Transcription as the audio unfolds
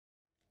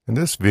In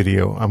this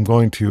video, I'm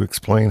going to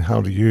explain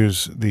how to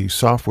use the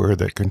software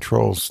that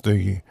controls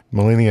the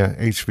Millennia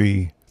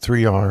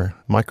HV-3R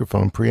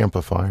microphone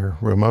preamplifier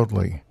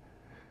remotely.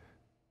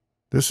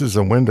 This is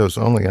a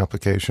Windows-only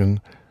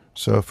application,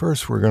 so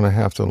first we're going to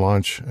have to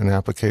launch an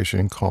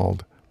application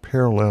called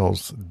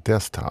Parallels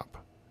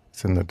Desktop.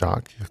 It's in the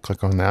dock. You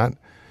click on that.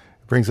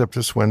 It brings up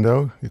this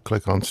window. You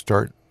click on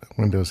Start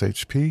Windows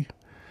HP,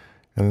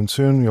 and then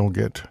soon you'll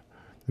get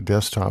the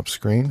desktop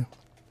screen.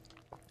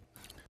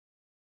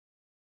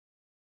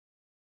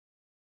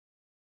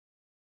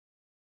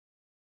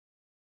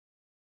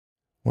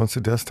 Once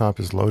the desktop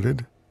is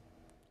loaded,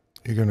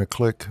 you're going to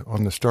click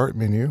on the Start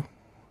menu,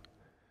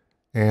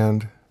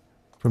 and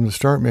from the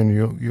Start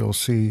menu, you'll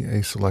see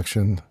a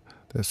selection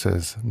that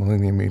says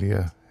Millennia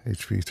Media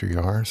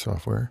HV-3R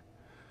software.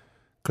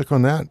 Click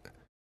on that,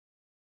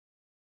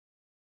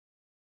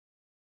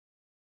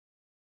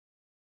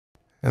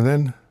 and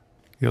then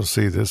you'll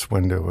see this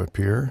window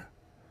appear,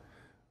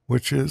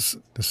 which is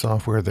the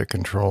software that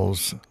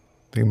controls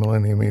the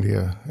Millennia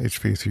Media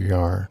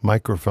HV-3R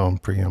microphone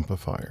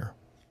preamplifier.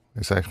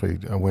 It's actually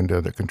a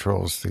window that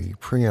controls the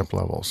preamp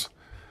levels.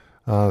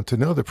 To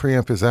know the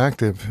preamp is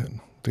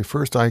active, the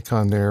first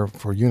icon there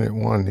for Unit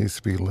 1 needs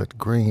to be lit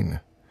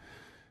green.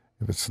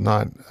 If it's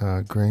not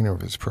green or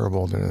if it's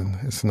purple,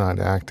 then it's not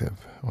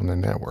active on the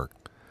network.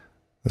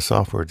 The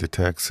software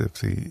detects if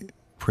the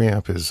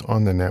preamp is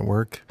on the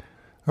network.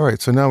 All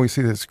right, so now we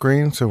see that it's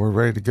green, so we're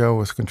ready to go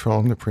with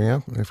controlling the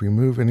preamp. If we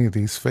move any of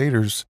these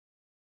faders,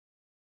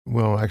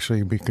 we'll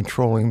actually be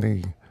controlling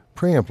the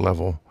preamp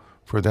level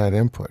for that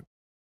input.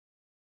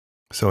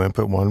 So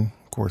input 1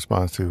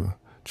 corresponds to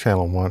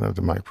channel 1 of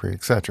the mic pre,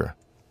 etc.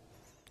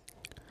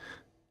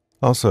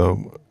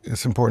 Also,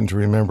 it's important to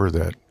remember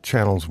that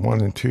channels 1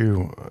 and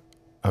 2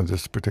 of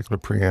this particular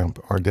preamp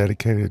are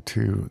dedicated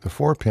to the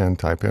 4-pin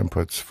type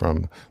inputs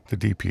from the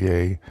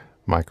DPA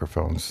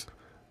microphones,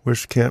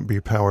 which can't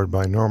be powered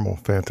by normal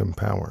phantom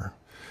power.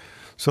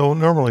 So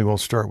normally we'll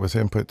start with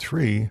input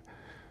 3.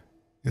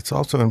 It's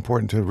also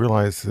important to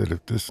realize that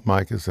if this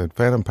mic is a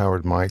phantom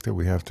powered mic, that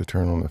we have to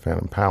turn on the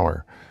phantom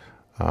power.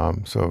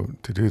 So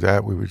to do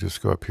that, we would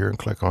just go up here and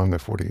click on the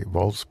 48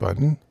 volts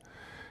button.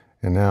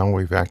 And now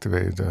we've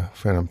activated the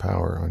phantom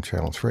power on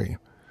channel 3.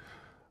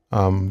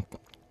 And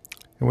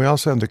we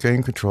also have the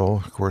gain control,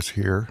 of course,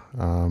 here.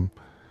 And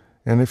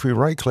if we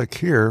right click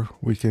here,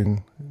 we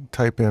can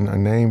type in a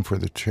name for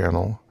the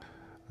channel.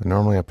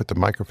 Normally I put the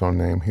microphone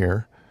name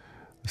here.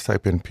 Let's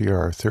type in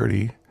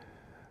PR30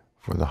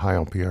 for the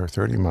Heil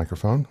PR30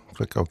 microphone.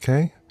 Click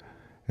OK.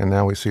 And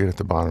now we see it at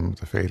the bottom of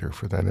the fader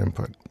for that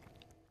input.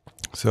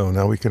 So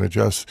now we can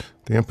adjust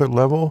the input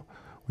level.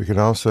 We can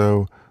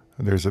also,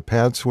 there's a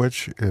pad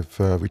switch. If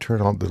we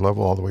turn on the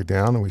level all the way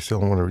down and we still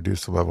want to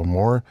reduce the level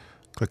more,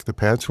 click the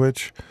pad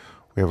switch.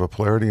 We have a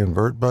polarity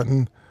invert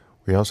button.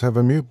 We also have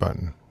a mute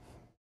button.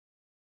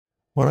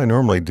 What I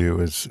normally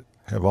do is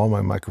have all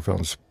my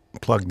microphones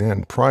plugged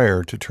in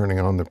prior to turning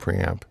on the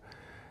preamp.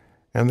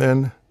 And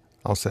then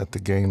I'll set the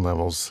gain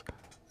levels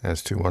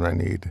as to what I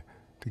need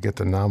to get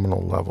the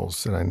nominal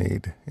levels that I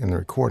need in the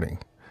recording.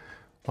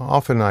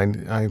 Often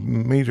I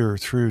meter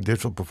through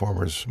Digital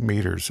Performer's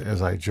meters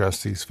as I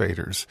adjust these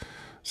faders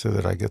so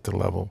that I get the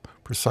level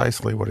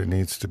precisely what it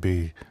needs to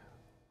be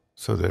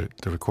so that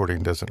the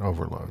recording doesn't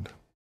overload.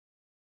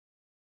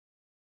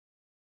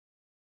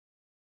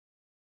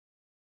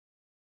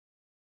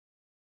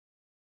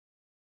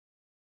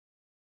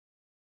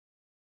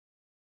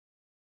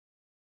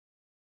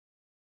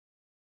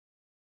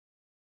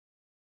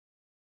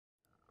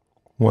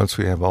 Once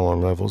we have all our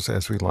levels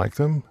as we like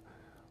them,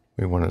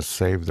 we want to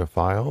save the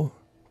file.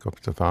 Go up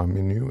to the File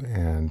menu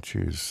and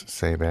choose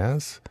Save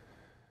As.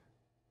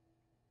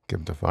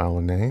 Give the file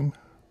a name.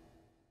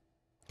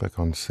 Click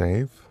on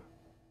Save.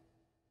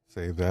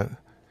 Save that.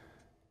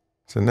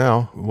 So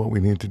now what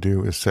we need to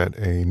do is set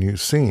a new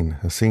scene.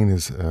 A scene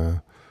is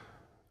a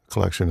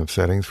collection of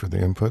settings for the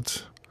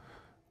inputs.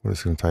 We're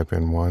just going to type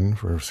in 1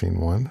 for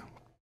scene 1.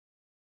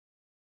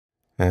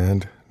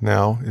 And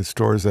now it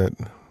stores that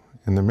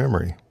in the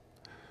memory.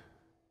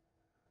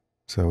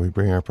 So we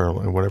bring up our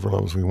whatever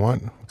levels we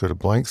want. Go to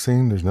blank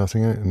scene, there's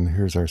nothing in it, and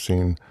here's our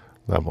scene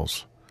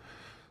levels.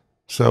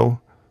 So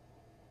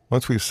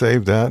once we've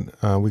saved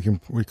that, we can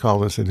recall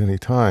this at any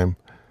time.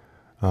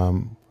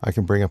 I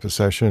can bring up a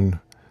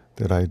session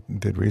that I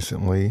did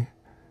recently,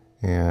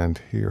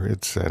 and here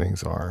its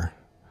settings are.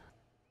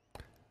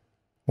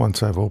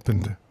 Once I've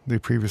opened the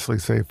previously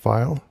saved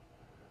file,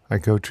 I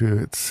go to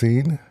its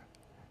scene,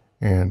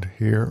 and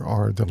here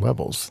are the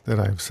levels that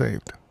I've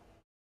saved.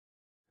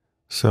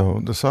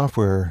 So the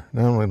software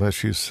not only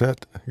lets you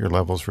set your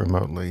levels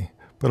remotely,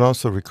 but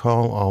also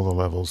recall all the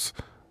levels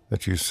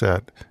that you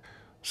set.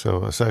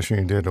 So a session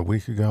you did a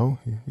week ago,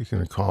 you can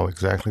recall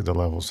exactly the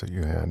levels that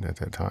you had at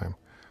that time,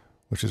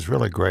 which is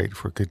really great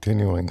for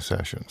continuing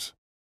sessions.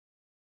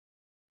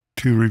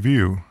 To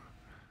review,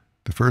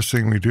 the first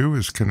thing we do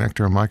is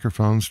connect our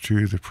microphones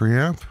to the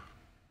preamp.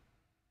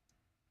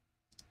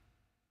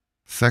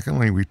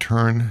 Secondly, we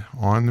turn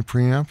on the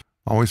preamp.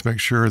 Always make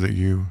sure that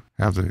you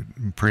have the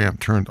preamp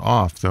turned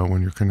off, though,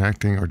 when you're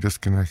connecting or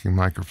disconnecting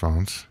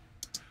microphones.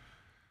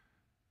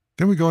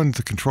 Then we go into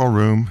the control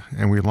room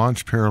and we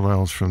launch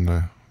Parallels from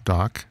the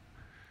dock.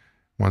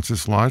 Once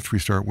it's launched, we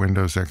start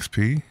Windows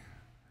XP.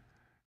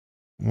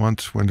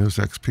 Once Windows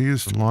XP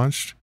is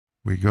launched,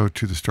 we go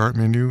to the Start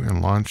menu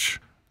and launch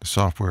the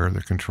software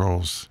that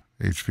controls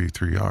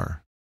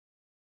HV-3R.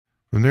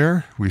 From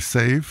there, we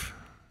save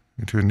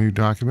into a new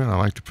document. I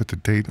like to put the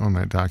date on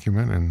that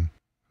document and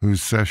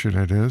whose session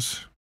it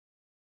is.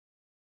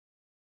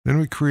 Then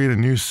we create a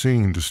new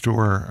scene to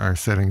store our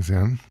settings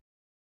in.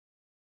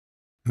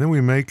 And then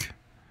we make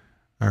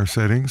our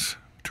settings,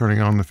 turning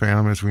on the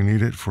fan as we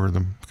need it for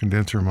the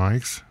condenser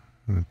mics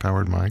and the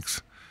powered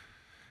mics.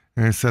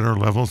 And set our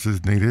levels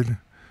as needed,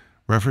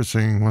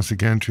 referencing once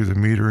again to the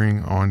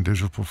metering on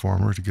Digital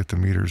Performer to get the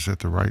meters at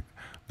the right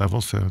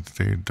level so that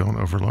they don't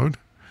overload.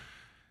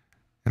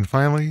 And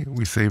finally,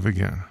 we save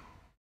again.